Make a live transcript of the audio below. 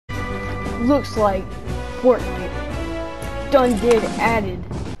looks like Fortnite done did added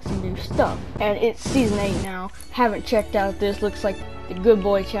some new stuff, and it's season 8 now. Haven't checked out this. Looks like the good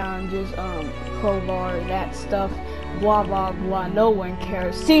boy challenges, crowbar, that stuff, blah blah blah. No one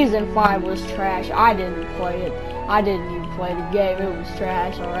cares. Season 5 was trash. I didn't play it. I didn't even play the game. It was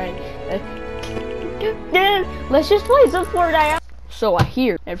trash. All right. Let's just play some Fortnite. So I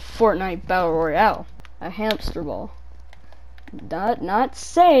hear at Fortnite Battle Royale a hamster ball. Not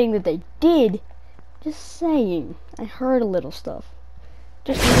saying that they did. Just saying. I heard a little stuff.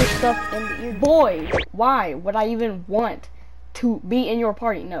 Just little stuff in the ear. Boy, why would I even want to be in your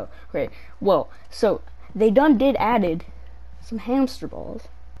party? No. Okay. Well, so they done did added some hamster balls.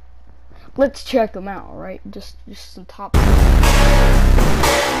 Let's check them out, right? Just some top.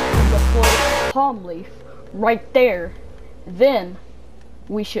 Before palm leaf, right there. Then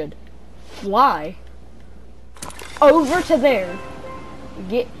we should fly over to there,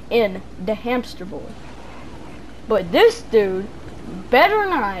 get in the hamster boy. But this dude better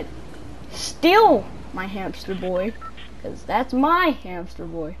not steal my hamster boy, because that's my hamster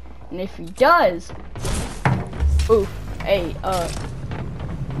boy. And if he does, oof, hey,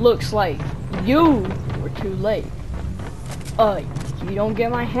 looks like you were too late. You don't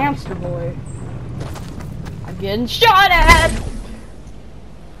get my hamster boy, I'm getting shot at!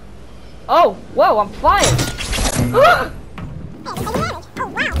 Oh, whoa, I'm flying! Oh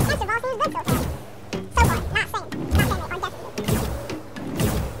wow, first of all, seems good so far. So far, not saying that are definitely.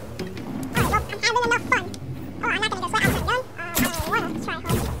 Alright, well, I'm having enough fun. Oh, I'm not gonna go sweat out my gun. I wanna try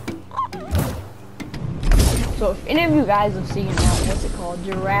hard. So if any of you guys have seen, what's it called,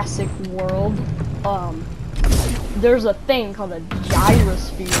 Jurassic World, there's a thing called a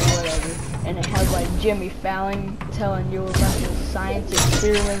gyrosphere or whatever, and it has like Jimmy Fallon telling you about his science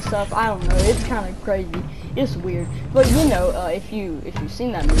experiment stuff. I don't know, it's kind of crazy. It's weird, but you know, if you've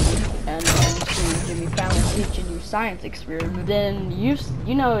seen that movie and you see Jimmy Fallon teaching you science experiment, then you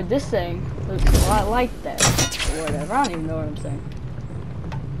know this thing looks a lot like that or whatever. I don't even know what I'm saying.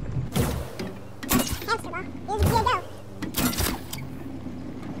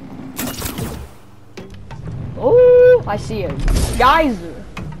 Oh, I see a geyser.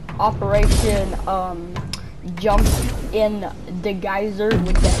 Operation jump in the geyser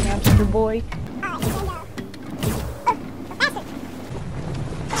with the hamster boy.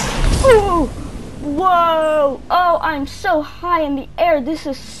 Oh, whoa! Oh, I'm so high in the air. This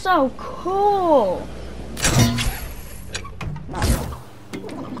is so cool. Not really.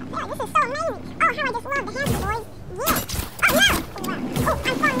 Yeah, this is so amazing. Oh, how I just love the hamster boys. Yeah. Oh no! Oh, wow. Oh,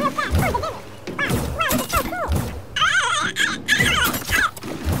 I'm flying real fast. Oh, the goodness. Wow, this is so cool.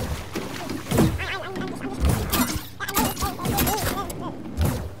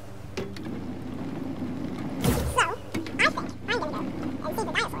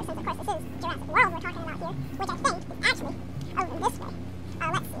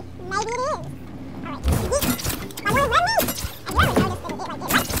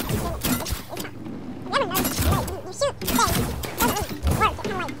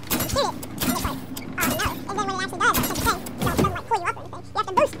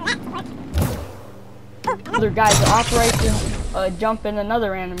 Other guys at Operation jump in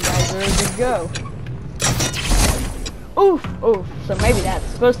another random geyser. Good to go. Oof, oof. So maybe that's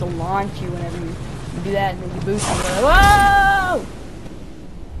supposed to launch you whenever you do that, and then you boost and go, whoa!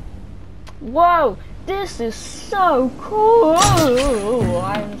 Whoa! This is so cool!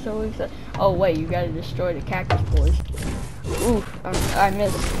 I'm so excited. Oh wait, you gotta destroy the cactus boys. Oof! I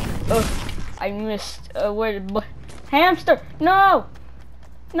missed. I missed. Where did hamster? No!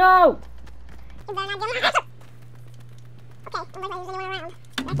 No! Okay, I'm not using anyone around.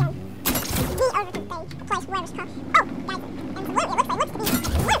 I can be over to the place where it's called. Oh, guys, absolutely,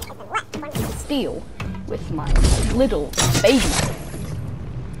 it looks to be steal with my little baby friends.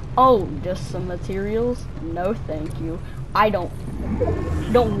 Oh, just some materials? No, thank you. I don't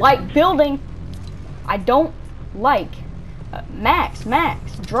like building. I don't like Max,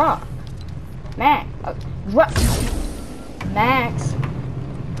 drop. Max, drop. Max,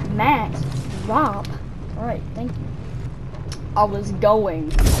 drop. Alright, thank you. I was going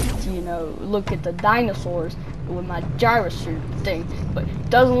to, you know, look at the dinosaurs with my gyroscope thing, but it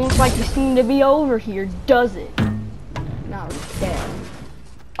doesn't look like you seem to be over here, does it? Not dead.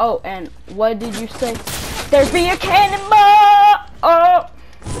 Oh, and what did you say? There be a cannonball! Oh!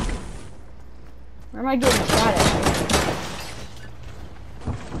 Where am I getting shot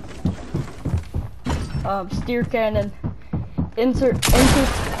at? Steer cannon. Insert.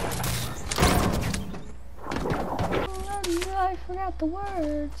 I forgot the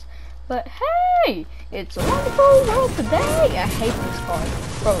words. But hey, it's a wonderful world today. I hate this car.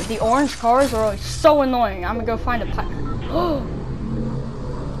 Bro, the orange cars are always so annoying. I'm gonna go find a pirate.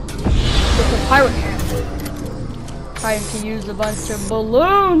 It's a pirate camp. Trying to use a bunch of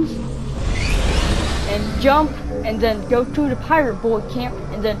balloons and jump and then go to the pirate boy camp,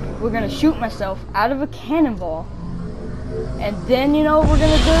 and then we're gonna shoot myself out of a cannonball. And then you know what we're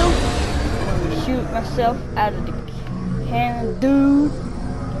gonna do? I'm gonna shoot myself out of the cannon, dude.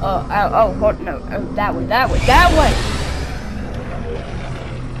 Oh, no, that way.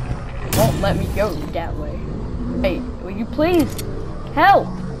 Won't let me go that way. Hey, will you please help?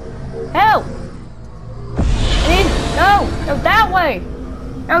 Help! No, that way.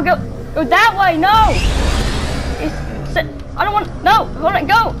 No, go that way. No. I don't want. No, hold on,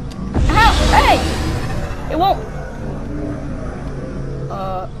 go. Help! Hey, it won't.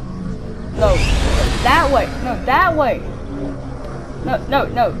 No, that way. No, that way. No,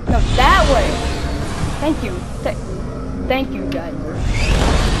 that way. Thank you. Thank you, guys.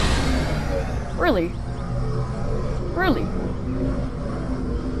 Really?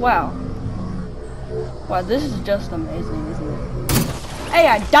 Wow. Wow, this is just amazing, isn't it? Hey,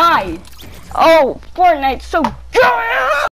 I died! Oh, Fortnite's so good!